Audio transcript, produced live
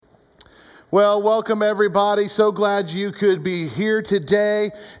Well, welcome everybody. So glad you could be here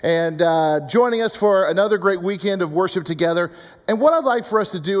today and joining us for another great weekend of worship together. And what I'd like for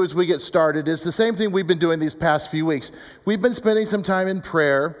us to do as we get started is the same thing we've been doing these past few weeks. We've been spending some time in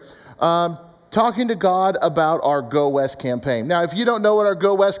prayer, talking to God about our Go West campaign. Now, if you don't know what our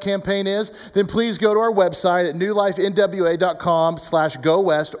Go West campaign is, then please go to our website at newlifenwa.com/Go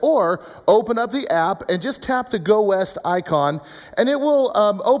West, or open up the app and just tap the Go West icon, and it will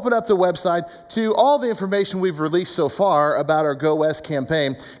open up the website to all the information we've released so far about our Go West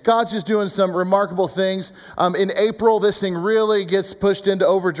campaign. God's just doing some remarkable things. In April, this thing really gets pushed into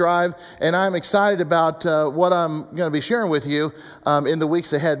overdrive, and I'm excited about what I'm going to be sharing with you in the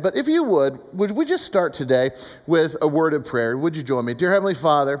weeks ahead. But if you would we just start today with a word of prayer? Would you join me? Dear Heavenly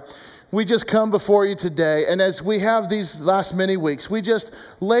Father, we just come before you today, and as we have these last many weeks, we just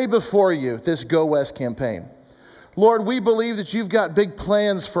lay before you this Go West campaign. Lord, we believe that you've got big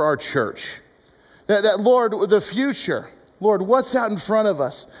plans for our church. That Lord, the future, Lord, what's out in front of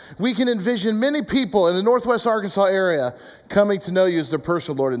us? We can envision many people in the Northwest Arkansas area coming to know you as their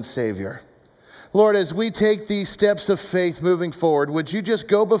personal Lord and Savior. Lord, as we take these steps of faith moving forward, would you just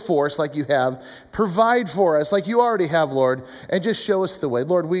go before us like you have, provide for us like you already have, Lord, and just show us the way.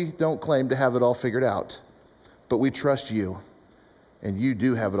 Lord, we don't claim to have it all figured out, but we trust you, and you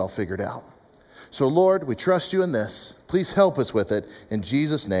do have it all figured out. So, Lord, we trust you in this. Please help us with it. In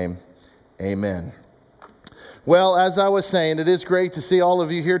Jesus' name, amen. Well, as I was saying, it is great to see all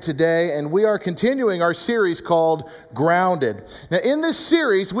of you here today, and we are continuing our series called Grounded. Now, in this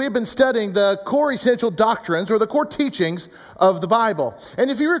series, we have been studying the core essential doctrines, or the core teachings of the Bible.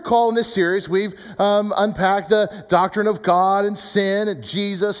 And if you recall, in this series, we've unpacked the doctrine of God and sin and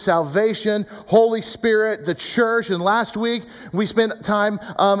Jesus, salvation, Holy Spirit, the church, and last week, we spent time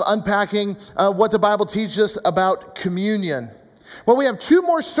unpacking what the Bible teaches us about communion. Well, we have two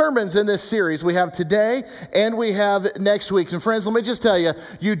more sermons in this series. We have today and we have next week. And friends, let me just tell you,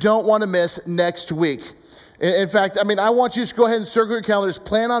 you don't want to miss next week. In fact, I want you to go ahead and circle your calendars.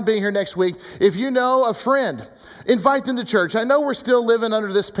 Plan on being here next week. If you know a friend, invite them to church. I know we're still living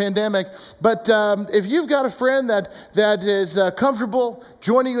under this pandemic, but if you've got a friend that is comfortable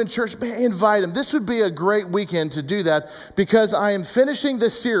joining you in church, invite them. This would be a great weekend to do that, because I am finishing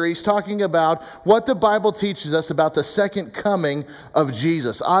this series talking about what the Bible teaches us about the second coming of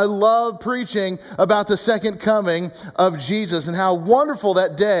Jesus. I love preaching about the second coming of Jesus and how wonderful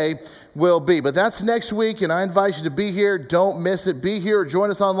that day will be. But that's next week, and I invite you to be here. Don't miss it. Be here or join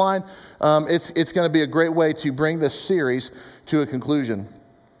us online. It's going to be a great way to bring this series to a conclusion.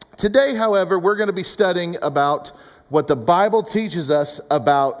 Today, however, we're going to be studying about what the Bible teaches us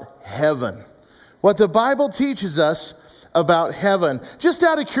about heaven. What the Bible teaches us about heaven. Just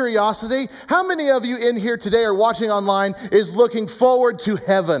out of curiosity, how many of you in here today or watching online is looking forward to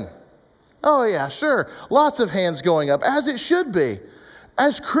heaven? Oh yeah, sure. Lots of hands going up, as it should be.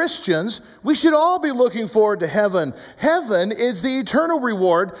 As Christians, we should all be looking forward to heaven. Heaven is the eternal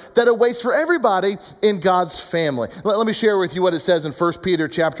reward that awaits for everybody in God's family. Let me share with you what it says in 1 Peter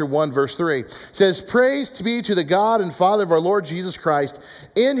chapter 1, verse 3. It says, "Praise be to the God and Father of our Lord Jesus Christ.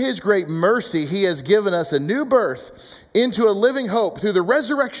 In his great mercy, he has given us a new birth into a living hope through the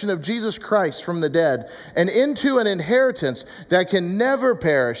resurrection of Jesus Christ from the dead, and into an inheritance that can never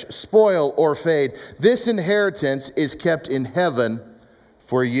perish, spoil, or fade. This inheritance is kept in heaven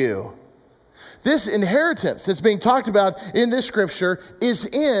for you." This inheritance that's being talked about in this scripture is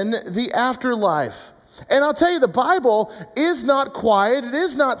in the afterlife. And I'll tell you, the Bible is not quiet, it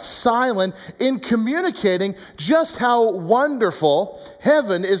is not silent in communicating just how wonderful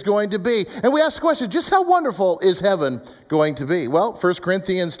heaven is going to be. And we ask the question, just how wonderful is heaven going to be? Well, 1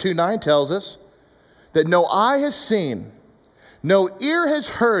 Corinthians 2:9 tells us that no eye has seen, no ear has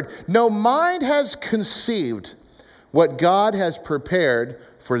heard, no mind has conceived what God has prepared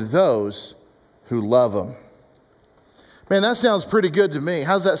for those who love him. Man, that sounds pretty good to me.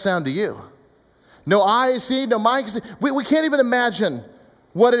 How's that sound to you? No eye has seen, no mind can see. We can't even imagine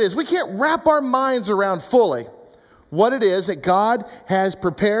what it is. We can't wrap our minds around fully what it is that God has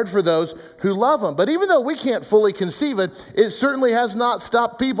prepared for those who love him. But even though we can't fully conceive it, it certainly has not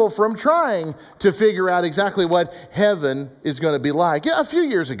stopped people from trying to figure out exactly what heaven is going to be like. Yeah, a few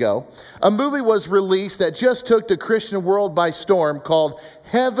years ago, a movie was released that just took the Christian world by storm called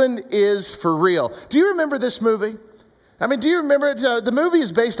Heaven is for Real. Do you remember this movie? Do you remember it? The movie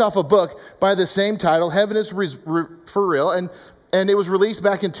is based off a book by the same title, Heaven is for Real, and it was released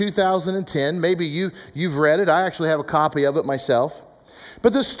back in 2010. Maybe you've read it. I actually have a copy of it myself.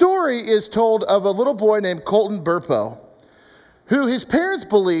 But the story is told of a little boy named Colton Burpo, who his parents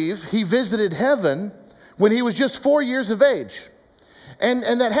believe he visited heaven when he was just 4 years of age.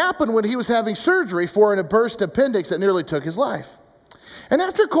 And that happened when he was having surgery for a burst appendix that nearly took his life. And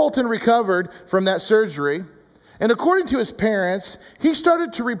after Colton recovered from that surgery, and according to his parents, he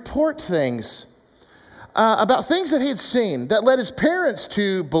started to report things about things that he had seen that led his parents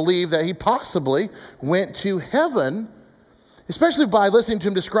to believe that he possibly went to heaven, especially by listening to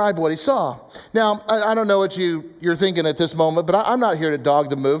him describe what he saw. Now, I don't know what you're thinking at this moment, but I'm not here to dog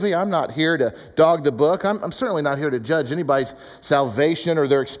the movie. I'm not here to dog the book. I'm certainly not here to judge anybody's salvation or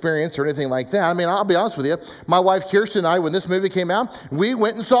their experience or anything like that. I mean, I'll be honest with you. My wife, Kirsten, and I, when this movie came out, we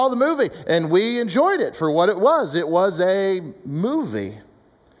went and saw the movie, and we enjoyed it for what it was. It was a movie.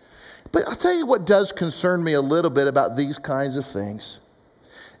 But I'll tell you what does concern me a little bit about these kinds of things.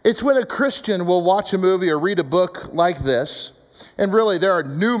 It's when a Christian will watch a movie or read a book like this, and really there are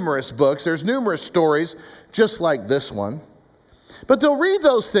numerous books, there's numerous stories just like this one. But they'll read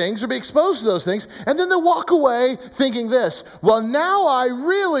those things or be exposed to those things, and then they'll walk away thinking this, well, now I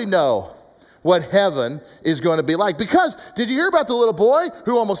really know what heaven is going to be like. Because did you hear about the little boy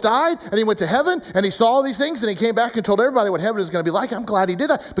who almost died and he went to heaven and he saw all these things and he came back and told everybody what heaven is going to be like? I'm glad he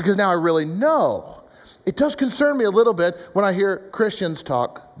did that because now I really know. It does concern me a little bit when I hear Christians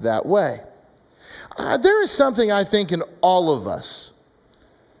talk that way. There is something I think in all of us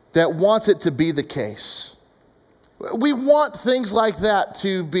that wants it to be the case. We want things like that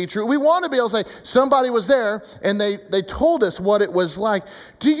to be true. We want to be able to say, somebody was there and they told us what it was like.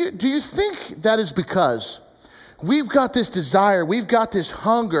 Do you think that is because we've got this desire, we've got this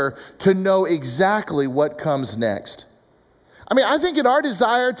hunger to know exactly what comes next? I mean, I think in our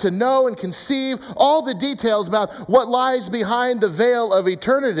desire to know and conceive all the details about what lies behind the veil of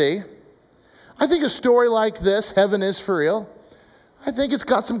eternity, I think a story like this, Heaven is for Real, I think it's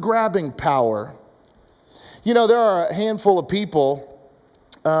got some grabbing power. You know, there are a handful of people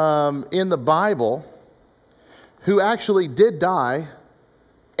in the Bible who actually did die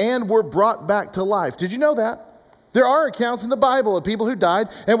and were brought back to life. Did you know that? There are accounts in the Bible of people who died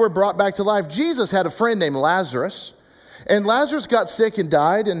and were brought back to life. Jesus had a friend named Lazarus, and Lazarus got sick and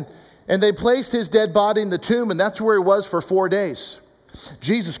died, and they placed his dead body in the tomb, and that's where he was for 4 days.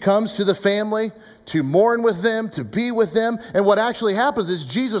 Jesus comes to the family to mourn with them, to be with them. And what actually happens is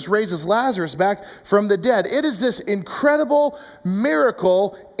Jesus raises Lazarus back from the dead. It is this incredible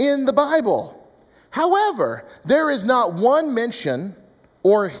miracle in the Bible. However, there is not one mention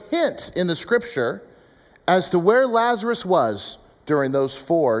or hint in the scripture as to where Lazarus was during those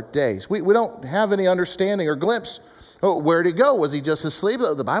 4 days. We don't have any understanding or glimpse. Oh, where'd he go? Was he just asleep?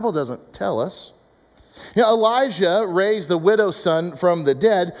 The Bible doesn't tell us. You know, Elijah raised the widow's son from the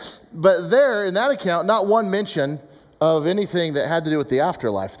dead, but there, in that account, not one mention of anything that had to do with the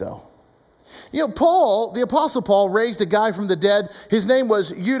afterlife, though. You know, Paul, the Apostle Paul, raised a guy from the dead. His name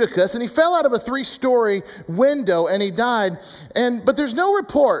was Eutychus, and he fell out of a 3-story window, and he died. But there's no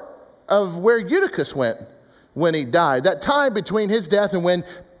report of where Eutychus went when he died, that time between his death and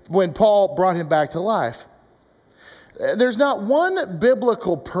when Paul brought him back to life. There's not one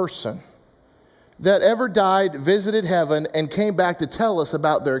biblical person that ever died, visited heaven, and came back to tell us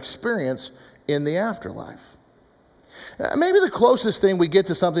about their experience in the afterlife. Maybe the closest thing we get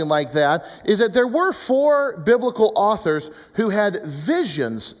to something like that is that there were 4 biblical authors who had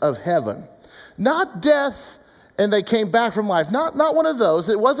visions of heaven. Not death and they came back from life. Not one of those.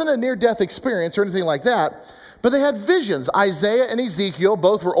 It wasn't a near-death experience or anything like that. But they had visions. Isaiah and Ezekiel,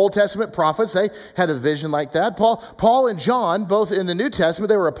 both were Old Testament prophets. They had a vision like that. Paul and John, both in the New Testament,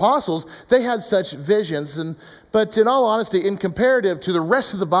 they were apostles. They had such visions. But in all honesty, in comparative to the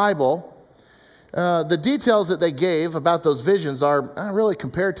rest of the Bible, the details that they gave about those visions are really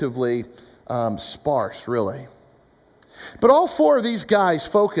comparatively sparse, really. But all 4 of these guys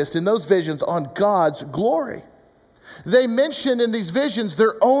focused in those visions on God's glory. They mentioned in these visions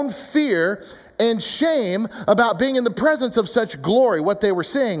their own fear and shame about being in the presence of such glory, what they were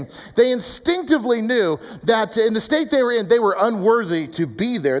seeing. They instinctively knew that in the state they were in, they were unworthy to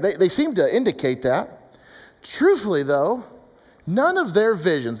be there. They seemed to indicate that. Truthfully, though, none of their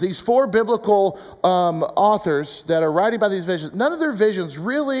visions, these 4 biblical authors that are writing about these visions, none of their visions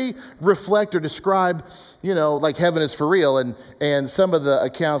really reflect or describe, like heaven is for real and some of the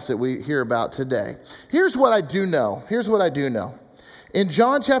accounts that we hear about today. Here's what I do know. In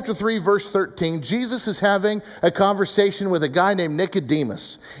John chapter 3, verse 13, Jesus is having a conversation with a guy named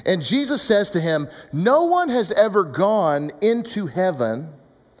Nicodemus. And Jesus says to him, "No one has ever gone into heaven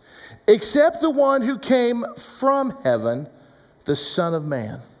except the one who came from heaven, the Son of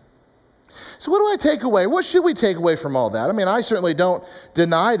Man." So what do I take away? What should we take away from all that? I mean, I certainly don't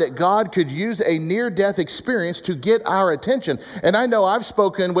deny that God could use a near-death experience to get our attention. And I know I've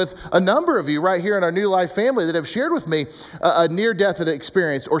spoken with a number of you right here in our New Life family that have shared with me a near-death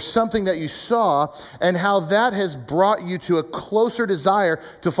experience or something that you saw and how that has brought you to a closer desire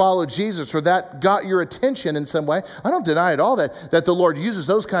to follow Jesus, or that got your attention in some way. I don't deny at all that the Lord uses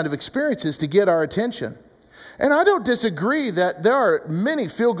those kind of experiences to get our attention. And I don't disagree that there are many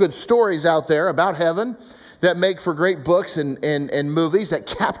feel-good stories out there about heaven that make for great books and movies that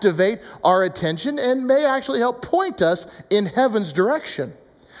captivate our attention and may actually help point us in heaven's direction.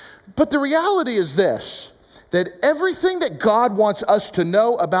 But the reality is this, that everything that God wants us to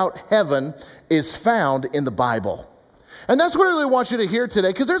know about heaven is found in the Bible. And that's what I really want you to hear today,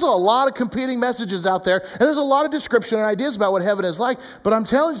 because there's a lot of competing messages out there, and there's a lot of description and ideas about what heaven is like. But I'm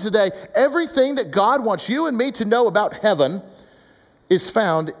telling you today, everything that God wants you and me to know about heaven is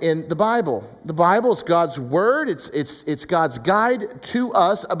found in the Bible. The Bible is God's word. It's God's guide to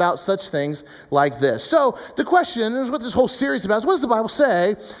us about such things like this. So the question is what this whole series is about is, what does the Bible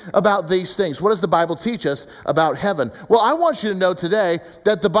say about these things? What does the Bible teach us about heaven? Well, I want you to know today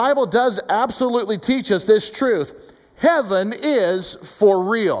that the Bible does absolutely teach us this truth. Heaven is for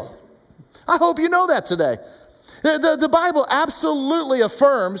real. I hope you know that today. The Bible absolutely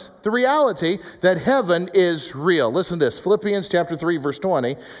affirms the reality that heaven is real. Listen to this. Philippians chapter 3, verse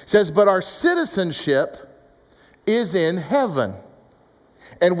 20 says, "But our citizenship is in heaven,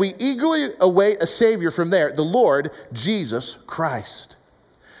 and we eagerly await a Savior from there, the Lord Jesus Christ."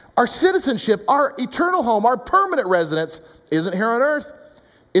 Our citizenship, our eternal home, our permanent residence isn't here on earth.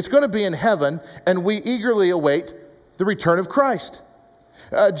 It's going to be in heaven, and we eagerly await the return of Christ.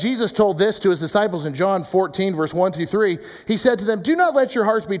 Jesus told this to his disciples in John 14, verse 1-3. He said to them, "Do not let your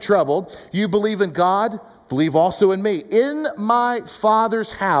hearts be troubled. You believe in God, believe also in me. In my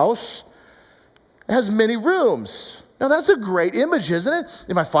Father's house has many rooms." Now that's a great image, isn't it?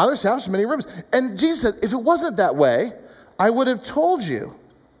 In my Father's house, many rooms. And Jesus said, if it wasn't that way, I would have told you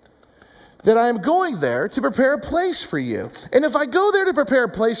that I am going there to prepare a place for you. And if I go there to prepare a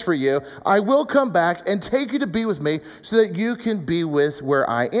place for you, I will come back and take you to be with me so that you can be with where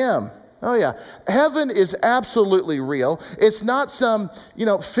I am. Oh yeah, heaven is absolutely real. It's not some,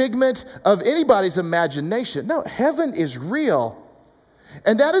 figment of anybody's imagination. No, heaven is real.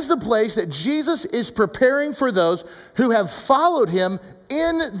 And that is the place that Jesus is preparing for those who have followed him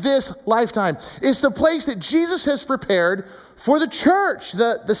in this lifetime. It's the place that Jesus has prepared for the church,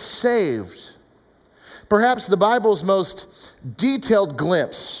 the saved. Perhaps the Bible's most detailed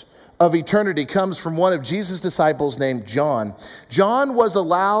glimpse of eternity comes from one of Jesus' disciples named John. John was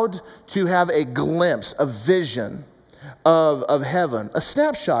allowed to have a glimpse, a vision of heaven, a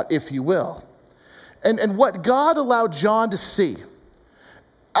snapshot, if you will. And what God allowed John to see,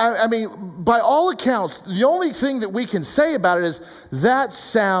 I mean, by all accounts, the only thing that we can say about it is, that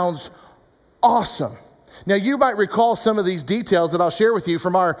sounds awesome. Now, you might recall some of these details that I'll share with you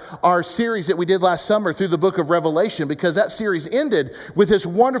from our series that we did last summer through the book of Revelation, because that series ended with this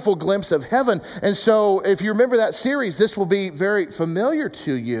wonderful glimpse of heaven. And so if you remember that series, this will be very familiar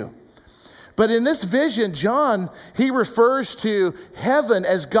to you. But in this vision, John, he refers to heaven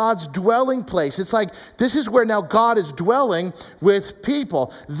as God's dwelling place. It's like this is where now God is dwelling with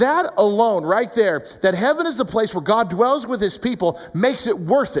people. That alone right there, that heaven is the place where God dwells with his people, makes it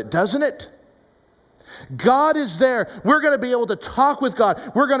worth it, doesn't it? God is there. We're going to be able to talk with God.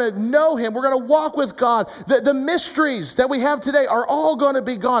 We're going to know him. We're going to walk with God. The mysteries that we have today are all going to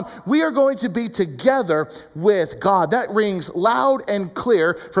be gone. We are going to be together with God. That rings loud and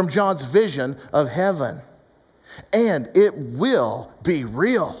clear from John's vision of heaven. And it will be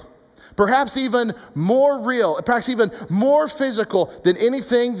real. Perhaps even more real, perhaps even more physical than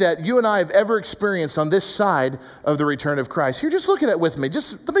anything that you and I have ever experienced on this side of the return of Christ. Here, just look at it with me.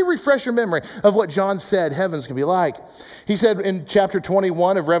 Just let me refresh your memory of what John said heaven's going to be like. He said in chapter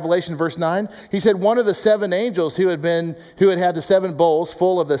 21 of Revelation, verse 9, he said, one of the seven angels who had had the seven bowls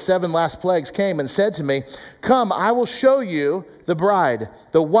full of the seven last plagues came and said to me, "Come, I will show you the bride,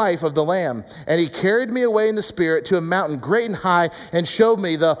 the wife of the Lamb." And he carried me away in the Spirit to a mountain great and high and showed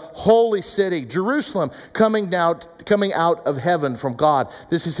me the holy city, Jerusalem, coming out of heaven from God.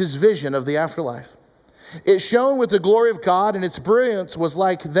 This is his vision of the afterlife. It shone with the glory of God, and its brilliance was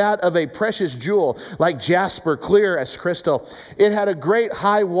like that of a precious jewel, like jasper, clear as crystal. It had a great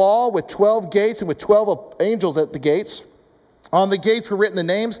high wall with 12 gates and with 12 angels at the gates. On the gates were written the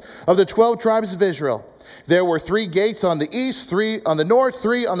names of the 12 tribes of Israel. There were 3 gates on the east, 3 on the north,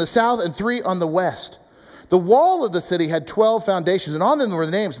 3 on the south, and 3 on the west. The wall of the city had 12 foundations, and on them were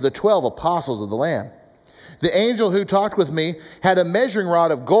the names of the 12 apostles of the Lamb. The angel who talked with me had a measuring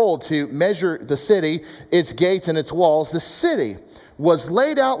rod of gold to measure the city, its gates and its walls. The city was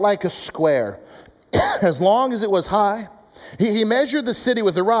laid out like a square, as long as it was high. He measured the city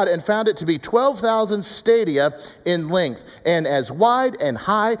with a rod and found it to be 12,000 stadia in length, and as wide and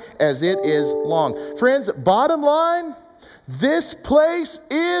high as it is long. Friends, bottom line, this place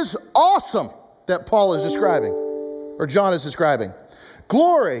is awesome that Paul is describing, or John is describing.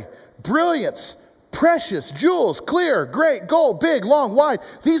 Glory, brilliance, precious, jewels, clear, great, gold, big, long, wide.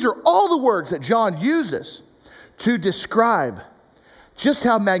 These are all the words that John uses to describe just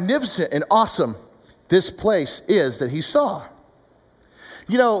how magnificent and awesome this place is that he saw.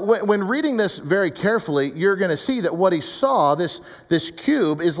 You know, when reading this very carefully, you're going to see that what he saw, this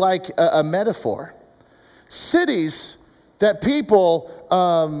cube, is like a metaphor. Cities that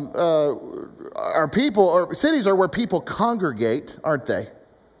cities are where people congregate, aren't they?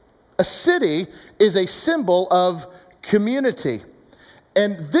 A city is a symbol of community.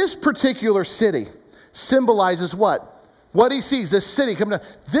 And this particular city symbolizes what? What he sees, this city coming down.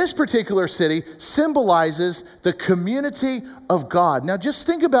 This particular city symbolizes the community of God. Now just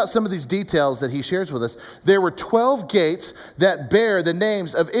think about some of these details that he shares with us. There were 12 gates that bear the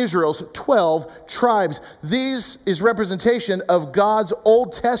names of Israel's 12 tribes. These is representation of God's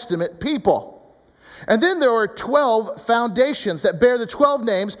Old Testament people. And then there were 12 foundations that bear the 12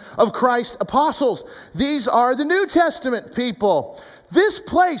 names of Christ's apostles. These are the New Testament people. This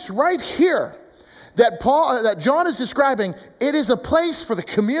place right here that John is describing, it is a place for the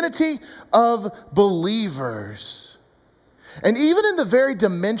community of believers. And even in the very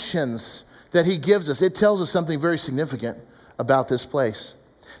dimensions that he gives us, it tells us something very significant about this place.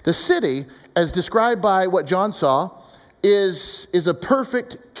 The city, as described by what John saw, is a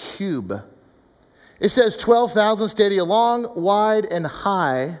perfect cube. It says 12,000 stadia long, wide, and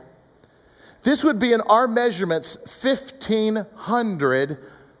high. This would be in our measurements 1,500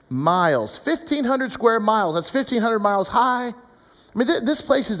 miles. 1,500 square miles. That's 1,500 miles high. I mean, this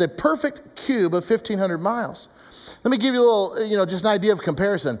place is a perfect cube of 1,500 miles. Let me give you a little, just an idea of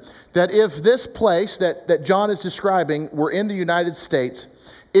comparison. That if this place that John is describing were in the United States,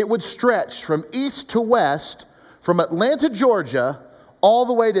 it would stretch from east to west, from Atlanta, Georgia, all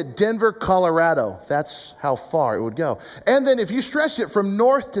the way to Denver, Colorado. That's how far it would go. And then if you stretch it from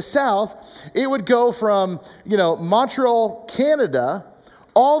north to south, it would go from, Montreal, Canada,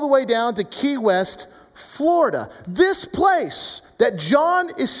 all the way down to Key West, Florida. This place that John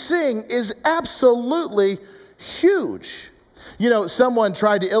is seeing is absolutely huge. Someone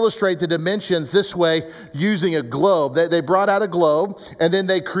tried to illustrate the dimensions this way using a globe. They brought out a globe, and then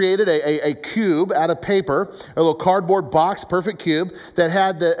they created a cube out of paper, a little cardboard box, perfect cube, that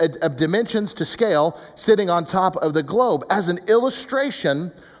had the dimensions to scale sitting on top of the globe as an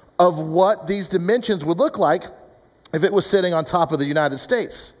illustration of what these dimensions would look like if it was sitting on top of the United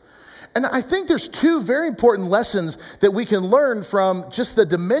States. And I think there's two very important lessons that we can learn from just the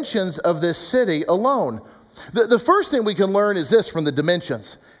dimensions of this city alone. The first thing we can learn is this from the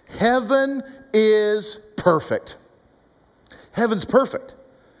dimensions. Heaven is perfect. Heaven's perfect.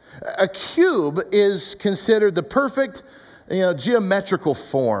 A cube is considered the perfect, geometrical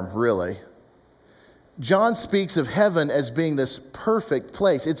form, really. John speaks of heaven as being this perfect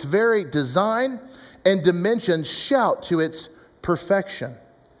place. Its very design and dimensions shout to its perfection.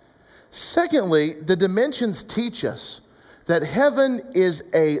 Secondly, the dimensions teach us that heaven is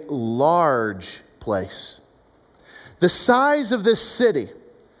a large place. The size of this city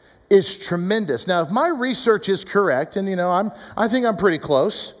is tremendous. Now, if my research is correct, and I think I'm pretty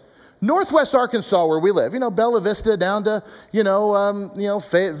close, Northwest Arkansas, where we live, Bella Vista down to,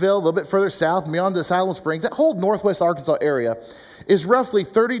 Fayetteville, a little bit further south, beyond to Siloam Springs, that whole Northwest Arkansas area is roughly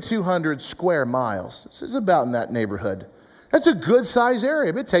 3,200 square miles. This is about in that neighborhood. That's a good size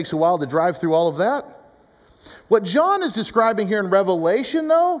area, but it takes a while to drive through all of that. What John is describing here in Revelation,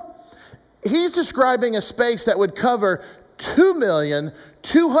 though, he's describing a space that would cover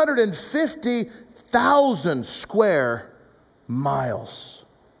 2,250,000 square miles.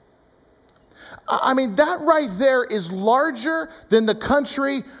 I mean, that right there is larger than the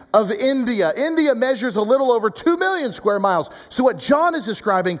country of India. India measures a little over 2 million square miles. So what John is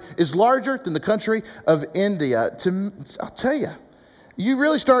describing is larger than the country of India. I'll tell you, you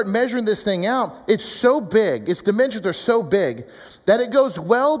really start measuring this thing out, it's so big, its dimensions are so big, that it goes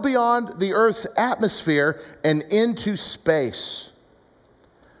well beyond the Earth's atmosphere and into space.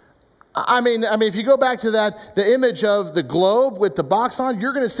 I mean, if you go back to the image of the globe with the box on,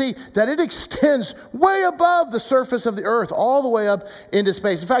 you're going to see that it extends way above the surface of the earth, all the way up into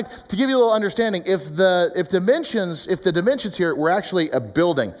space. In fact, to give you a little understanding, if the dimensions here were actually a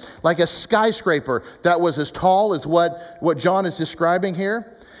building, like a skyscraper that was as tall as what John is describing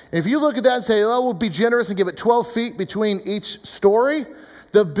here, if you look at that and say, oh, we'll be generous and give it 12 feet between each story,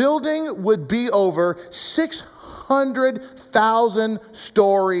 the building would be over 600,000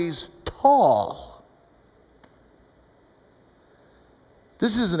 stories tall.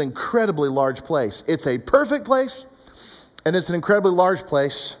 This is an incredibly large place. It's a perfect place, and it's an incredibly large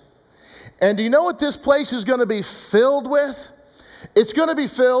place. And do you know what this place is going to be filled with? It's going to be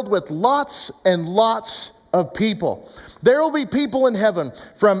filled with lots and lots of people. There will be people in heaven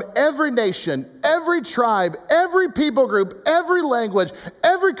from every nation, every tribe, every people group, every language,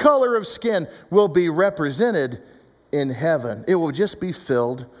 every color of skin will be represented in heaven. It will just be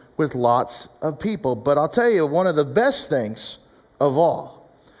filled with lots of people. But I'll tell you, one of the best things of all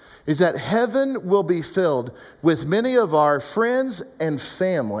is that heaven will be filled with many of our friends and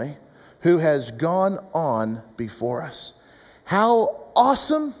family who has gone on before us. How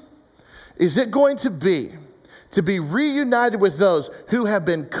awesome is it going to be reunited with those who have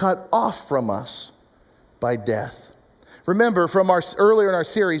been cut off from us by death? Remember from earlier in our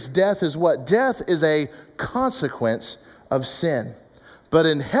series, death is what? Death is a consequence of sin. But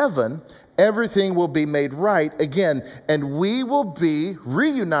in heaven, everything will be made right again, and we will be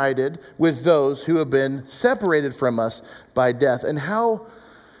reunited with those who have been separated from us by death. And I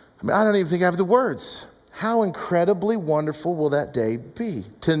don't even think I have the words. How incredibly wonderful will that day be,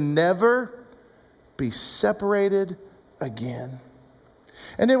 to never be separated again.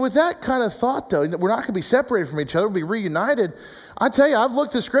 And then with that kind of thought, though, we're not going to be separated from each other, we'll be reunited. I tell you, I've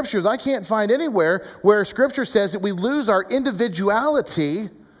looked at scriptures. I can't find anywhere where scripture says that we lose our individuality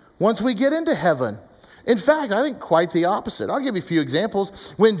once we get into heaven. In fact, I think quite the opposite. I'll give you a few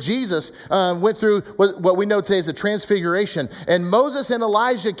examples. When Jesus went through what we know today as the transfiguration, and Moses and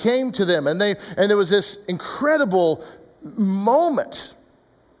Elijah came to them, and there was this incredible moment.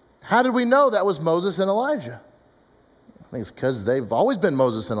 How did we know that was Moses and Elijah? I think it's because they've always been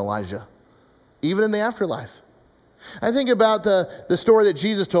Moses and Elijah, even in the afterlife. I think about the story that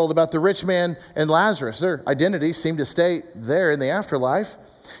Jesus told about the rich man and Lazarus. Their identities seem to stay there in the afterlife.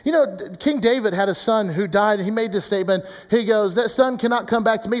 You know, King David had a son who died, and he made this statement. He goes, that son cannot come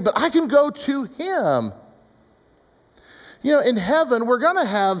back to me, but I can go to him. You know, in heaven, we're going to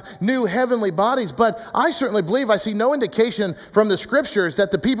have new heavenly bodies, but I certainly believe I see no indication from the scriptures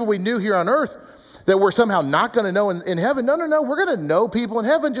that the people we knew here on earth that we're somehow not going to know in heaven. No. We're going to know people in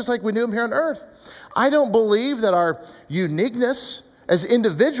heaven just like we knew them here on earth. I don't believe that our uniqueness as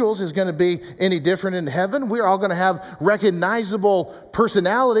individuals is going to be any different in heaven. We're all going to have recognizable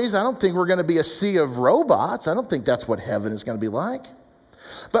personalities. I don't think we're going to be a sea of robots. I don't think that's what heaven is going to be like.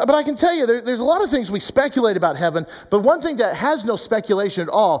 But I can tell you, there's a lot of things we speculate about heaven, but one thing that has no speculation at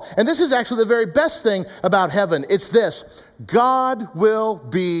all, and this is actually the very best thing about heaven, it's this: God will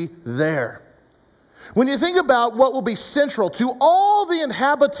be there. When you think about what will be central to all the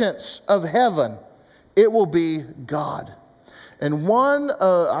inhabitants of heaven, it will be God. And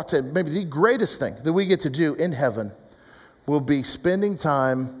I'll tell you, maybe the greatest thing that we get to do in heaven will be spending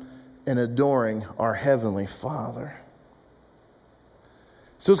time and adoring our Heavenly Father.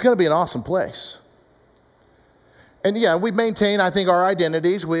 So it's going to be an awesome place. And yeah, we maintain, I think, our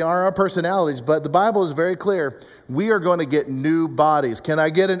identities. We are our personalities. But the Bible is very clear. We are going to get new bodies. Can I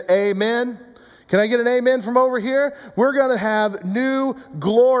get an amen? Can I get an amen from over here? We're going to have new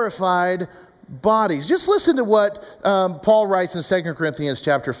glorified bodies. Just listen to what Paul writes in 2 Corinthians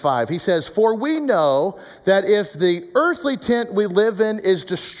chapter 5. He says, for we know that if the earthly tent we live in is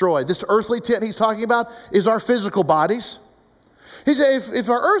destroyed, this earthly tent he's talking about is our physical bodies. He said, if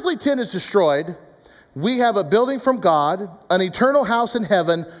our earthly tent is destroyed, we have a building from God, an eternal house in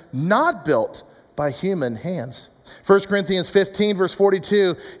heaven, not built by human hands. 1 Corinthians 15, verse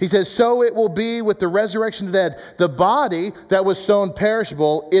 42, he says, so it will be with the resurrection of the dead. The body that was sown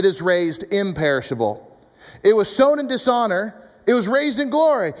perishable, it is raised imperishable. It was sown in dishonor, it was raised in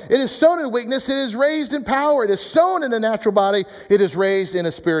glory. It is sown in weakness, it is raised in power. It is sown in a natural body, it is raised in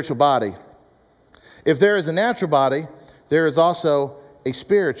a spiritual body. If there is a natural body, there is also a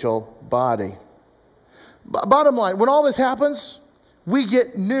spiritual body. Bottom line, when all this happens, we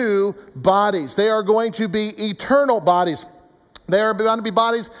get new bodies. They are going to be eternal bodies. They are going to be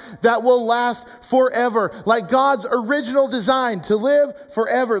bodies that will last forever, like God's original design to live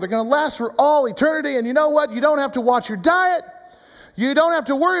forever. They're going to last for all eternity. And you know what? You don't have to watch your diet. You don't have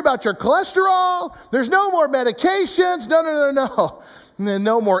to worry about your cholesterol. There's no more medications. No.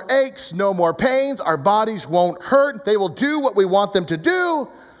 No more aches, no more pains. Our bodies won't hurt. They will do what we want them to do.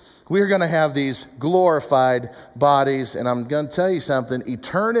 We're going to have these glorified bodies. And I'm going to tell you something.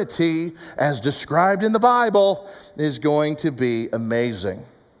 Eternity, as described in the Bible, is going to be amazing.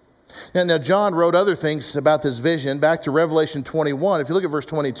 Now, John wrote other things about this vision. Back to Revelation 21. If you look at verse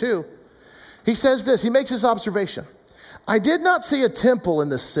 22, he says this. He makes this observation. I did not see a temple in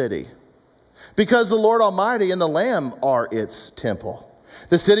the city, because the Lord Almighty and the Lamb are its temple.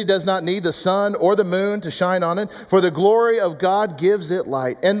 The city does not need the sun or the moon to shine on it, for the glory of God gives it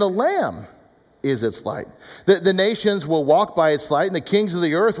light, and the Lamb is its light. The nations will walk by its light, and the kings of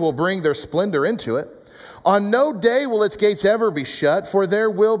the earth will bring their splendor into it. On no day will its gates ever be shut, for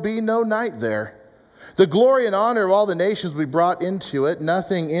there will be no night there. The glory and honor of all the nations will be brought into it.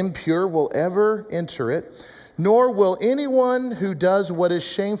 Nothing impure will ever enter it, nor will anyone who does what is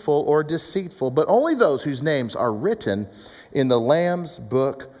shameful or deceitful, but only those whose names are written in the Lamb's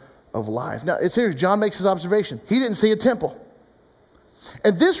book of life. Now, it's here, John makes his observation. He didn't see a temple.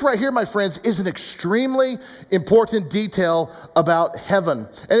 And this right here, my friends, is an extremely important detail about heaven.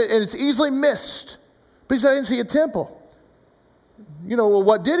 And it's easily missed. But he said, I didn't see a temple. Well,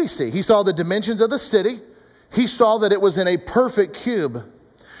 what did he see? He saw the dimensions of the city. He saw that it was in a perfect cube.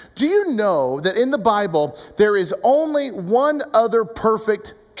 Do you know that in the Bible, there is only one other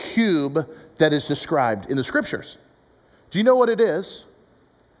perfect cube that is described in the scriptures? Do you know what it is?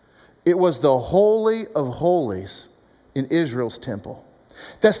 It was the Holy of Holies in Israel's temple.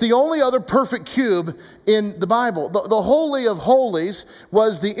 That's the only other perfect cube in the Bible. The Holy of Holies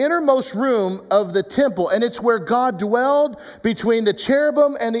was the innermost room of the temple, and it's where God dwelled between the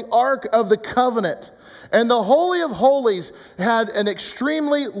cherubim and the Ark of the Covenant. And the Holy of Holies had an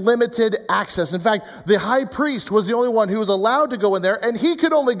extremely limited access. In fact, the high priest was the only one who was allowed to go in there, and he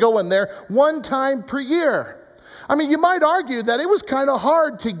could only go in there one time per year. I mean, you might argue that it was kind of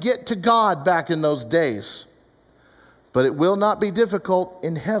hard to get to God back in those days. But it will not be difficult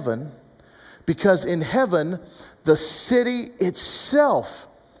in heaven, because in heaven, the city itself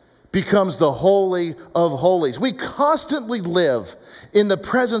becomes the Holy of Holies. We constantly live in the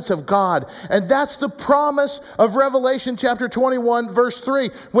presence of God. And that's the promise of Revelation chapter 21, verse 3.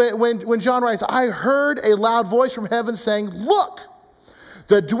 When John writes, I heard a loud voice from heaven saying, look,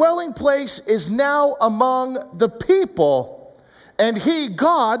 the dwelling place is now among the people, and he,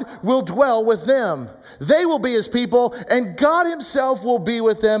 God, will dwell with them. They will be his people, and God himself will be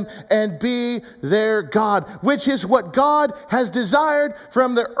with them and be their God, which is what God has desired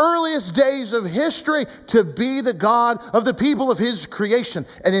from the earliest days of history, to be the God of the people of his creation.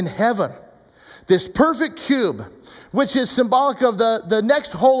 And in heaven, this perfect cube, which is symbolic of the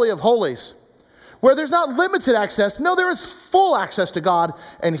next Holy of Holies, where there's not limited access. No, there is full access to God,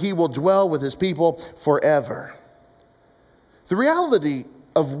 and he will dwell with his people forever. The reality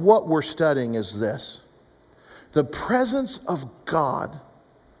of what we're studying is this. The presence of God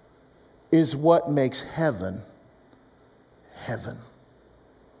is what makes heaven, heaven.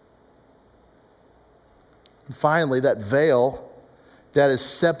 And finally, that veil that has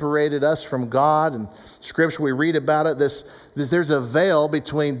separated us from God, and Scripture, we read about it, there's a veil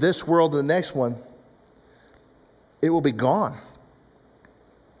between this world and the next one. It will be gone.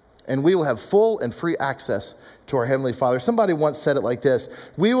 And we will have full and free access to our Heavenly Father. Somebody once said it like this: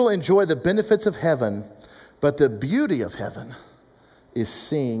 we will enjoy the benefits of heaven, but the beauty of heaven is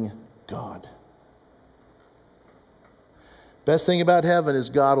seeing God. Best thing about heaven is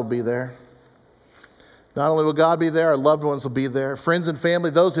God will be there. Not only will God be there, our loved ones will be there. Friends and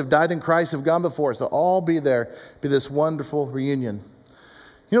family, those who have died in Christ have gone before us. They'll all be there. Be this wonderful reunion.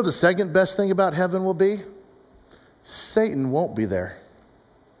 You know the second best thing about heaven will be? Satan won't be there.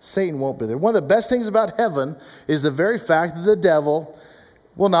 Satan won't be there. One of the best things about heaven is the very fact that the devil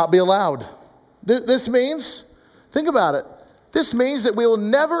will not be allowed. This means, think about it, this means that we will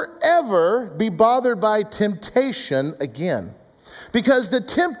never, ever be bothered by temptation again, because the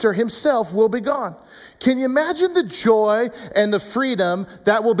tempter himself will be gone. Can you imagine the joy and the freedom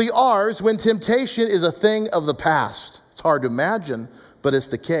that will be ours when temptation is a thing of the past? It's hard to imagine, but it's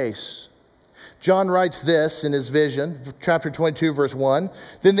the case. John writes this in his vision, chapter 22, verse 1.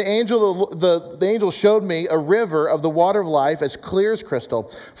 Then the angel showed me a river of the water of life, as clear as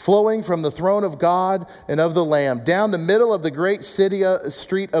crystal, flowing from the throne of God and of the Lamb, down the middle of the great street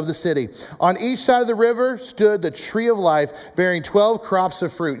of the city. On each side of the river stood the tree of life, bearing 12 crops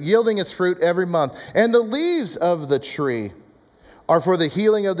of fruit, yielding its fruit every month. And the leaves of the tree are for the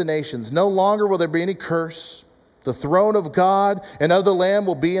healing of the nations. No longer will there be any curse. The throne of God and of the Lamb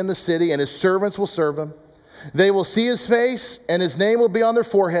will be in the city, and his servants will serve him. They will see his face, and his name will be on their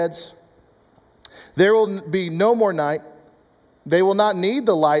foreheads. There will be no more night. They will not need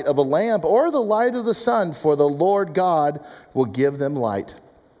the light of a lamp or the light of the sun, for the Lord God will give them light,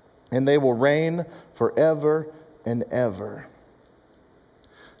 and they will reign forever and ever.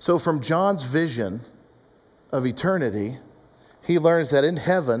 So from John's vision of eternity, he learns that in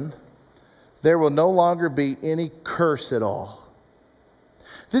heaven, there will no longer be any curse at all.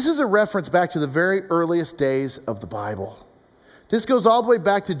 This is a reference back to the very earliest days of the Bible. This goes all the way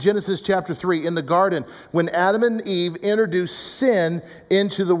back to Genesis chapter 3 in the garden when Adam and Eve introduced sin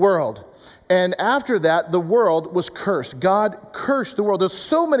into the world. And after that, the world was cursed. God cursed the world. There's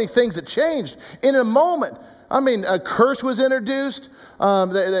so many things that changed in a moment. I mean, a curse was introduced.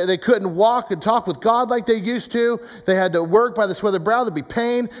 They couldn't walk and talk with God like they used to. They had to work by the sweat of their brow. There'd be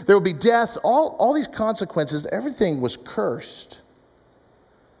pain. There would be death. All these consequences. Everything was cursed.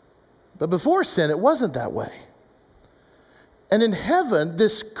 But before sin, it wasn't that way. And in heaven,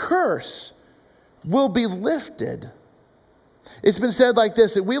 this curse will be lifted. It's been said like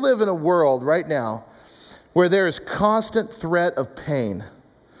this, that we live in a world right now where there is constant threat of pain.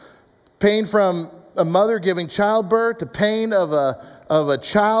 Pain from a mother giving childbirth, the pain of a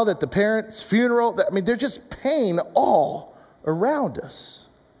child at the parent's funeral. I mean, there's just pain all around us.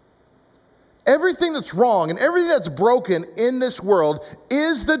 Everything that's wrong and everything that's broken in this world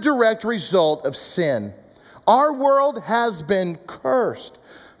is the direct result of sin. Our world has been cursed,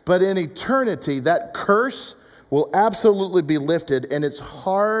 but in eternity, that curse will absolutely be lifted, and it's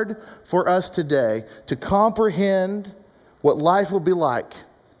hard for us today to comprehend what life will be like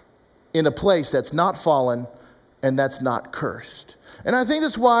in a place that's not fallen and that's not cursed. And I think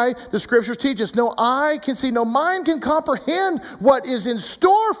that's why the scriptures teach us, no eye can see, no mind can comprehend what is in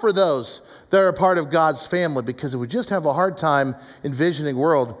store for those that are a part of God's family, because it would just have a hard time envisioning a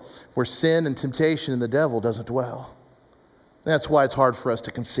world where sin and temptation and the devil doesn't dwell. That's why it's hard for us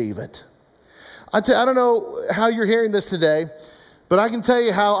to conceive it. I don't know how you're hearing this today, but I can tell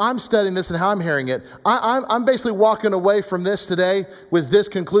you how I'm studying this and how I'm hearing it. I'm basically walking away from this today with this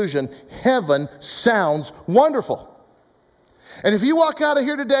conclusion: heaven sounds wonderful. And if you walk out of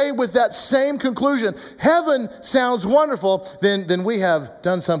here today with that same conclusion, heaven sounds wonderful, then we have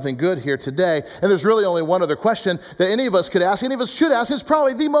done something good here today. And there's really only one other question that any of us could ask, any of us should ask. It's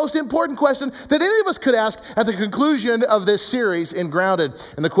probably the most important question that any of us could ask at the conclusion of this series in Grounded.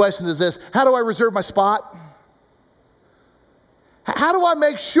 And the question is this: how do I reserve my spot? How do I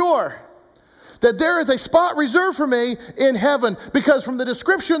make sure that there is a spot reserved for me in heaven? Because from the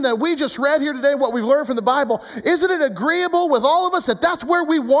description that we just read here today, what we've learned from the Bible, isn't it agreeable with all of us that that's where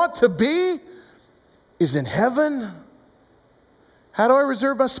we want to be? Is in heaven? How do I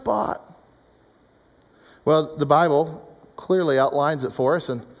reserve my spot? Well, the Bible clearly outlines it for us,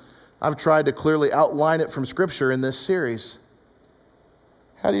 and I've tried to clearly outline it from Scripture in this series.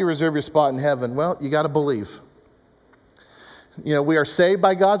 How do you reserve your spot in heaven? Well, you got to believe. You know, we are saved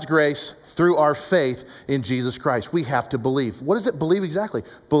by God's grace through our faith in Jesus Christ. We have to believe. What does it believe exactly?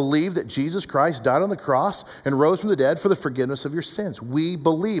 Believe that Jesus Christ died on the cross and rose from the dead for the forgiveness of your sins. We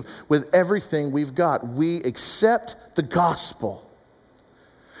believe with everything we've got. We accept the gospel.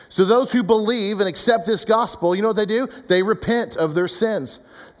 So those who believe and accept this gospel, you know what they do? They repent of their sins.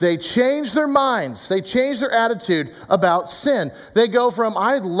 They change their minds. They change their attitude about sin. They go from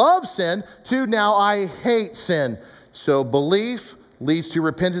I love sin to now I hate sin. So belief leads to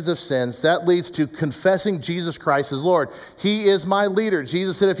repentance of sins. That leads to confessing Jesus Christ as Lord. He is my leader.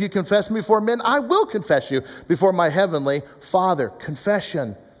 Jesus said, if you confess me before men, I will confess you before my heavenly Father.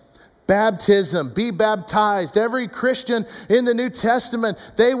 Confession. Baptism, be baptized. Every Christian in the New Testament,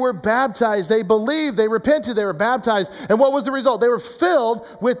 they were baptized. They believed, they repented, they were baptized. And what was the result? They were filled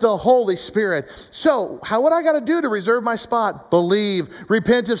with the Holy Spirit. So, what I got to do to reserve my spot? Believe,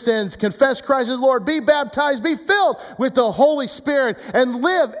 repent of sins, confess Christ as Lord, be baptized, be filled with the Holy Spirit, and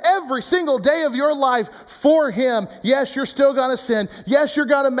live every single day of your life for Him. Yes, you're still going to sin. Yes, you're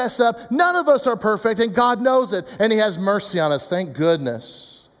going to mess up. None of us are perfect, and God knows it, and He has mercy on us. Thank goodness.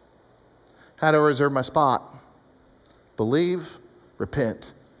 How do I reserve my spot? Believe,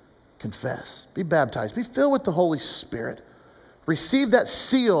 repent, confess. Be baptized. Be filled with the Holy Spirit. Receive that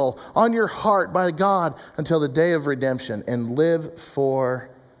seal on your heart by God until the day of redemption and live for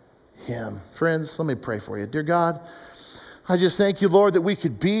Him. Friends, let me pray for you. Dear God, I just thank you, Lord, that we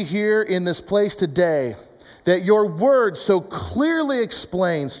could be here in this place today, that your word so clearly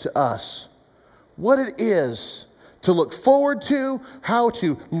explains to us what it is to look forward to, how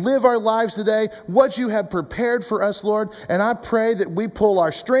to live our lives today, what you have prepared for us, Lord. And I pray that we pull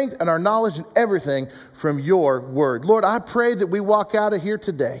our strength and our knowledge and everything from your word. Lord, I pray that we walk out of here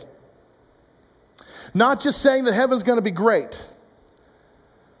today not just saying that heaven's going to be great,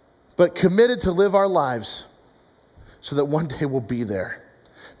 but committed to live our lives so that one day we'll be there.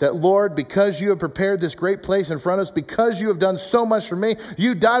 That, Lord, because you have prepared this great place in front of us, because you have done so much for me,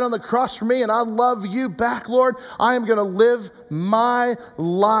 you died on the cross for me, and I love you back, Lord. I am going to live my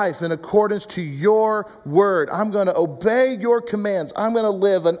life in accordance to your word. I'm going to obey your commands. I'm going to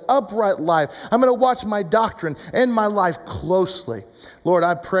live an upright life. I'm going to watch my doctrine and my life closely. Lord,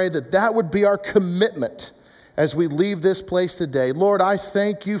 I pray that that would be our commitment as we leave this place today. Lord, I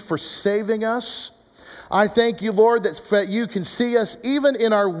thank you for saving us. I thank you, Lord, that you can see us even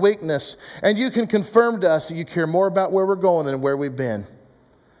in our weakness, and you can confirm to us that you care more about where we're going than where we've been.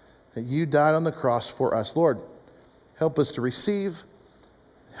 That you died on the cross for us. Lord, help us to receive,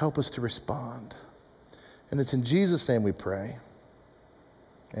 help us to respond. And it's in Jesus' name we pray.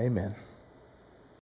 Amen.